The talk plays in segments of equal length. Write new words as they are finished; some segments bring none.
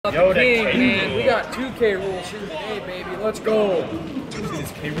Yo, King, man. We got 2K rules here today, baby. Let's go. See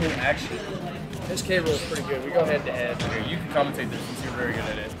this K rule action. This K rule is pretty good. We go head to head. Here, you can commentate this since you're very good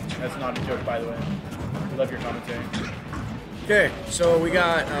at it. That's not a joke, by the way. I love your commentary. Okay, so we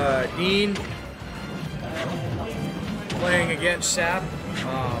got Dean playing against Sap.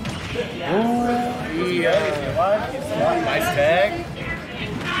 Nice tag.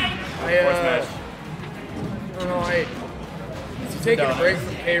 I don't know. Taking a break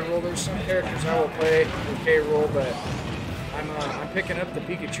from K rule. There's some characters I will play with K rule, but I'm picking up the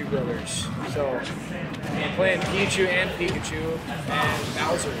Pikachu brothers. So I'm playing Pikachu and Pikachu and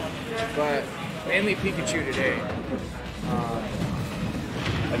Bowser, but mainly Pikachu today.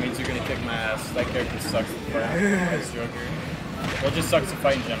 That means you're gonna kick my ass. That character sucks to play as Joker. Well, it just sucks to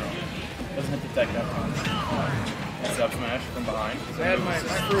fight in general. Doesn't hit the tech that much. That's up smash from behind. I had my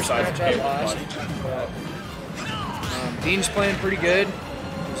first match I lost. Dean's playing pretty good. I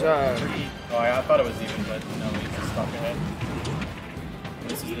thought it was even, but no, he's just stuck ahead.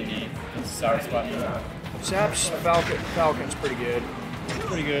 This is the knee. This is sour spot. Sap's Falcon's pretty good.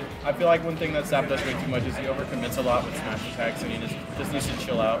 Pretty good. I feel like one thing that Sap does way too much is he overcommits a lot with smash attacks, and he just needs to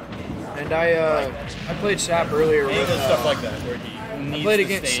chill out. And I played Sap earlier with stuff like that where he needs I played to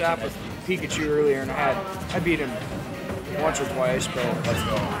against stage Sap with Pikachu earlier, and I beat him once or twice, but let's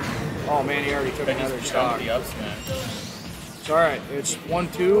go. Oh man, he already took another stock. The up smash. It's alright, it's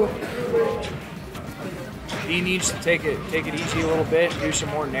 1-2. He needs to take it easy a little bit, do some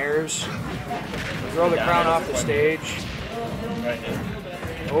more nairs. Throw the crown off the stage. Right here.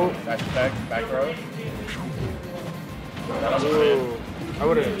 Oh. Back row. Ooh. I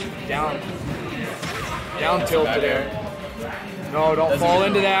would have down tilted there. No, don't fall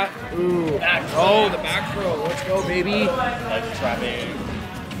into that. Ooh. Oh, the back throw. Let's go, baby. That's trapping.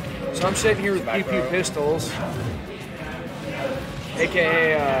 So I'm sitting here with Pew Pew Pistols.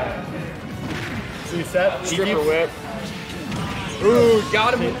 AKA Stripper Whip. Ooh,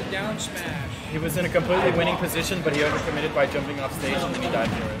 got him with the down smash. He was in a completely winning position, but he overcommitted by jumping off stage and then he died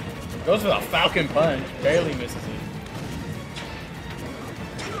for it. Goes for the Falcon punch, barely misses it.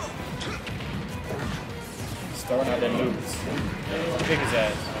 He's throwing out them moves. Kick his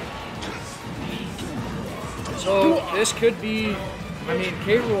ass. So this could be, I mean,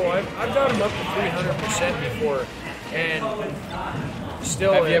 K rule. I've got him up to 300% before. And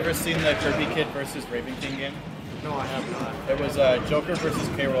still, have you ever seen the Kirby Kid versus Raven King game? No, I have not. It was Joker versus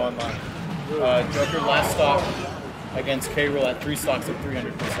K Rool online. Joker last stock against K Rool at 3 stocks of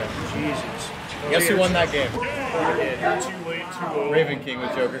 300%. Jesus. Guess who won that game? Too late, too low. Raven King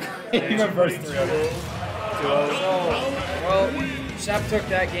with Joker. He went first 300. Well, Sap took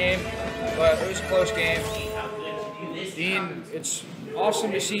that game, but it was a close game. Dean, it's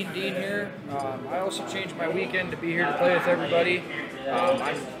awesome to see Dean here. I also changed my weekend to be here to play with everybody.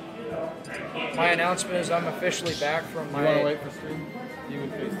 My announcement is I'm officially back from my... You want to wait for stream? You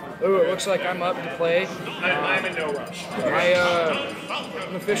would face Oh, it looks like I'm up to play. I'm in no rush.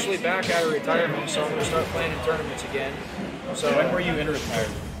 I'm officially back out of retirement, so I'm going to start playing in tournaments again. So when were you in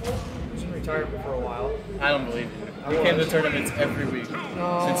retirement? I was in retirement for a while. I don't believe you. You came to tournaments every week since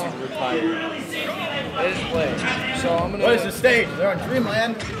you retired. I didn't play. So I'm gonna. What is the stage? They're on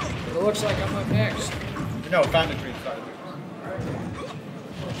Dreamland. It looks like I'm up next. No, Fountain Dream. Sorry.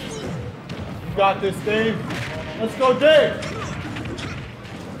 You got this, Dave. Let's go, Dave.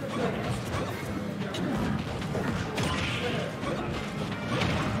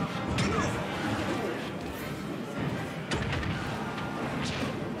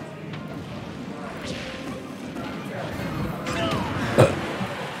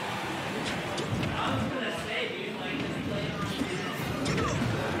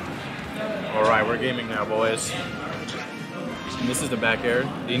 Alright, we're gaming now, boys. And this is the back air.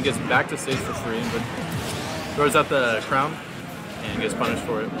 Dean gets back to stage for free, but throws out the crown and gets punished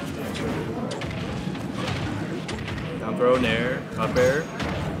for it. Down throw, nair, up air,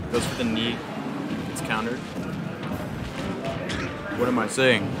 goes for the knee, gets countered. What am I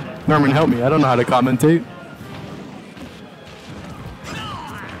saying? Norman, help me. I don't know how to commentate.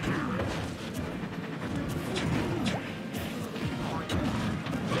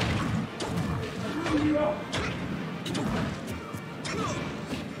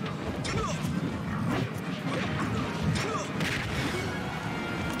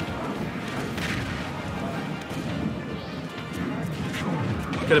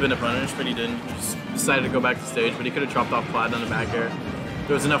 Could have been a punish, but he didn't. He just decided to go back to stage, but he could have chopped off Plaid on the back air.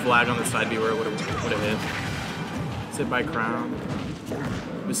 There was enough lag on the side B where it would have hit. Sit by crown.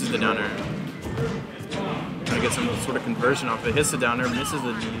 Misses the down air. Trying to get some sort of conversion off it. Hits the down air, misses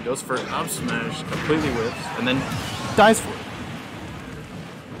the knee, goes for an up smash, completely whiffs, and then dies for it.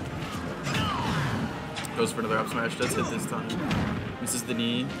 goes for another up smash. Does hit this time. Misses the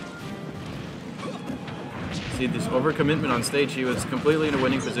knee. See, this overcommitment on stage, he was completely in a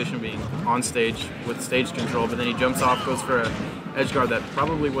winning position being on stage with stage control, but then he jumps off, goes for a edge guard that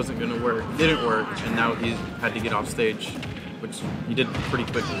probably wasn't going to work, didn't work, and now he had to get off stage, which he did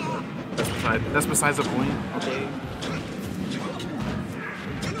pretty quickly, but that's besides the point, okay?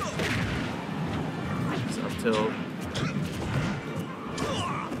 So up tilt.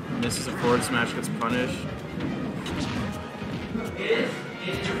 Misses a forward smash, gets punished.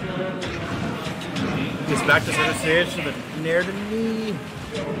 Gets back to center stage to the nair to knee.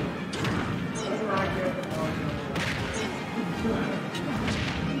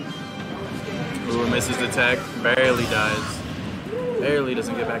 Ooh, misses the tech. Barely dies. Barely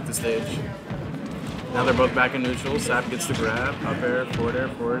doesn't get back to stage. Now they're both back in neutral. Sap gets the grab. Up air,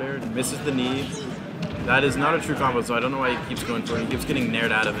 forward air. Misses the knee. That is not a true combo, so I don't know why he keeps going for it. He keeps getting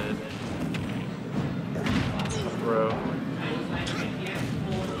naired out of it. Bro.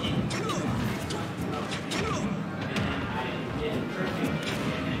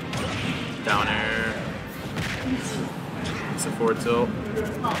 Down air. It's a forward tilt.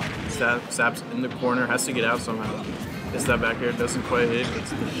 Sap's in the corner, has to get out somehow. Gets that back air, doesn't quite hit, gets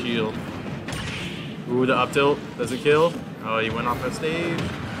the shield. Ooh, the up tilt, doesn't kill. Oh, he went off that stage.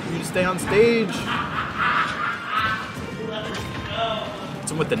 You need to stay on stage.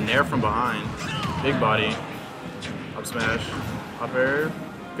 Hits him with the nair from behind. Big body. Up smash. Up air.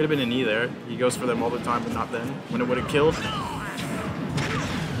 Could have been a knee there. He goes for them all the time, but not then. When it would have killed.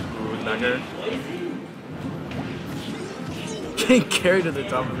 Back air. Getting carried to the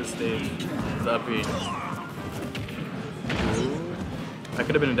top of the stage. The up B. That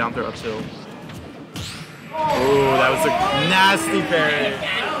could have been a down throw up tilt. Ooh, that was a nasty parry.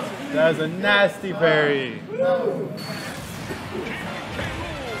 That was a nasty parry.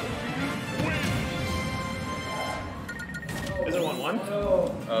 Is it 1-1?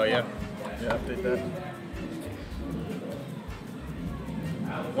 Oh, yeah. Yeah, update that.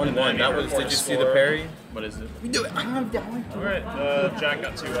 1-1. That was. Did you see the parry? What is it? We do it. Alright, Jack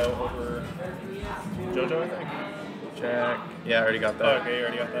got 2-0 over JoJo, I think. Jack. Yeah, I already got that. Oh, okay, you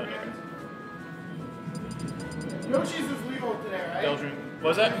already got that. Okay. Yoshi's is legal today, right? Belgium. What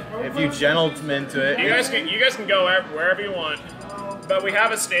was that? If you gentlemen to it. You guys can go wherever you want. But we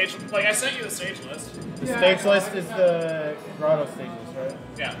have a stage. Like I sent you the stage list. The stage list is the grotto stages, right?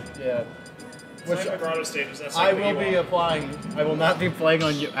 Yeah. Yeah. Which the grotto stages. That's I like will be applying. I will not be playing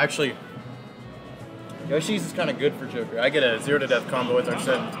on you. Actually, Yoshi's is kind of good for Joker. I get a 0 to death combo with our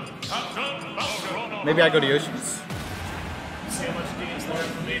set. Maybe I go to Yoshi's. See how much Dean's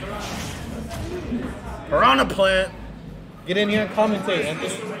learned from me. Piranha plant. Get in here and commentate. And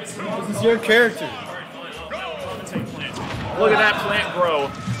this is your character. Look at that plant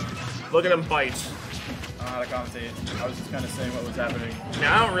grow. Look at him bite. I don't know how to commentate. I was just kind of saying what was happening.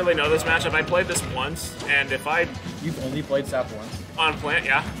 Now, I don't really know this matchup. I played this once, and if I... You've only played Sap once? On plant,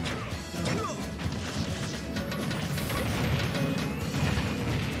 yeah.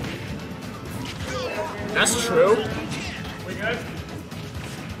 That's true. We good?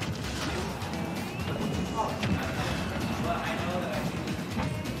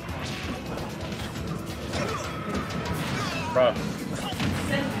 Bro.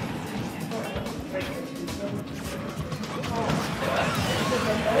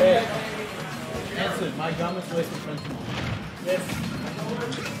 Hey, Anson, my gum is wasting fentanyl. Yes.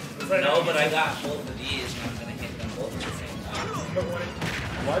 No, but I got both of these, and I'm gonna hit them both at the same time.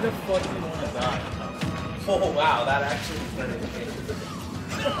 Why the fuck do you want to die? Oh wow, that actually is better than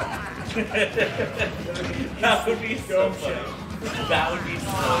That would be so funny. That would be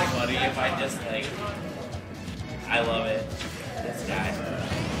so funny if I just like... I love it. This guy.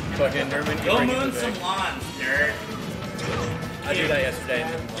 Fucking Nerman. Go moon some lawns, nerd. I did that yesterday.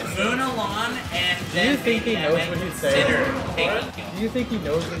 Moon a lawn and Do then you think he knows what he's saying? saying? Do you think he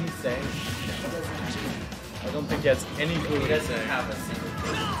knows what he's saying? I don't think he has any clue He what he's doesn't saying. have a single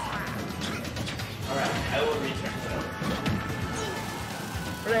clue. Alright, I will return.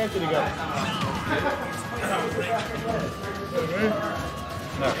 Where'd Anthony go?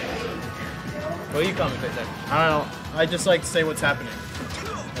 No. Well, you commentate then. I don't know. I just like to say what's happening.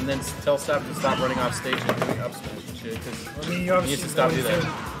 And then tell staff to stop running off stage and doing up smash and shit. Because I mean, you he obviously needs to stop know doing he's that.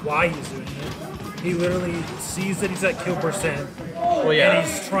 doing why he's doing it. He literally sees that he's at kill percent, Well, yeah. and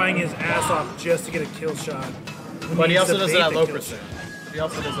he's trying his ass off just to get a kill shot. when But he needs also to does it bait at the low kill percent. shot. He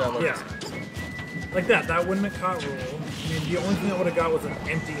also does it at low Yeah. percent. Like that wouldn't have caught roll. I mean, the only thing I would have got was an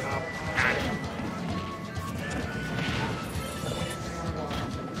empty hop at him.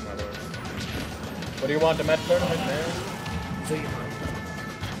 What do you want, the match tournament, man? So, you know,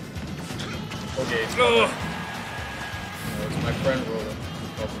 Okay. Oh, It's my friend Roland.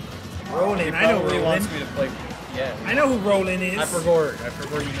 Roland. He I know probably Roland. wants me to play. Yeah. I know who Roland is. I forgot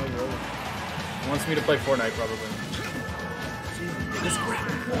you know Roland. He wants me to play Fortnite probably.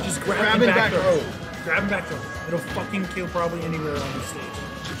 Just grab him back row. Grab him back row. It'll fucking kill probably anywhere on the stage.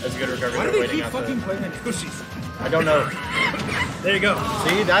 That's a good recovery. Why do They're they waiting keep outside. fucking playing that Cushies? I don't know. There you go.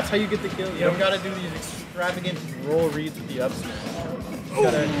 See, that's how you get the kill. You don't gotta do these extravagant roll reads with the up smash. Ooh,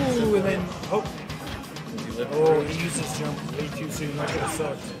 and then You live oh, he used his jump way too soon. That could have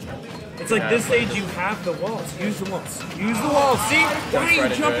sucked. It's like this stage you have the walls. Use the walls. Use the walls. See? Why are you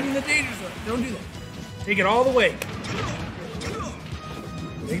right into jumping it. in the danger zone? Don't do that. Take it all the way.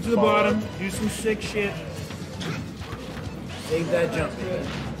 Take it to the bottom. Do some sick shit. Save that jump.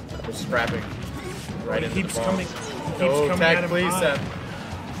 We're scrapping. Right He into keeps the ball. coming. He keeps No coming tech, at him please, high.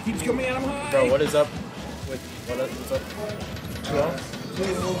 Seth. Keeps coming at him high. Bro, what is up with what's up?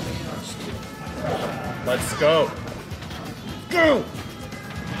 Let's go. Go!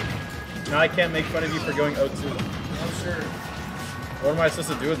 Now I can't make fun of you for going O2. I'm sure. What am I supposed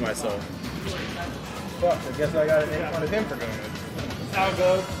to do with myself? Fuck, I guess I gotta make fun of him for going O2. How it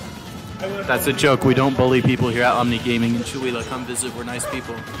goes. That's a joke. We don't bully people here at Omni Gaming in Chihuahua. Come visit. We're nice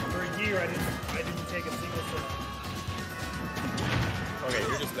people. For a year, I didn't take a single step. Okay,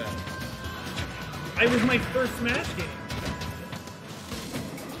 you're just bad. It was my first Smash game.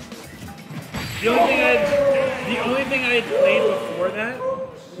 The only thing I had played before that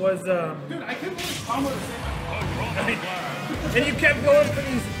was Dude, I couldn't believe Tom was saying and you kept going for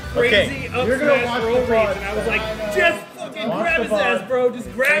these crazy up you're gonna smash watch roll the reads, VOD. and I was like, just fucking Watch grab the his ass, VOD. bro.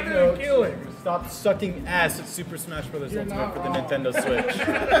 Just grab him and kill him. Stop sucking ass at Super Smash Bros. Ultimate not for the wrong. Nintendo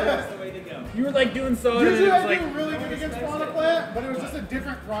Switch. You were like doing solid, and Usually it was I like, do really good against Piranha Plant, but it was just a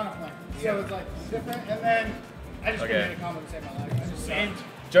different Piranha Plant. So it was like different, and then I just couldn't Okay. make a combo to save my life. I just sucked.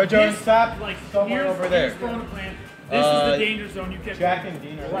 JoJo and Sap, like somewhere over there. Here's Piranha Plant. This is the danger zone. You kept Jack going and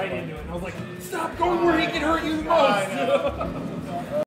Dean are right like- into it. And I was like, stop going where he can hurt you the most.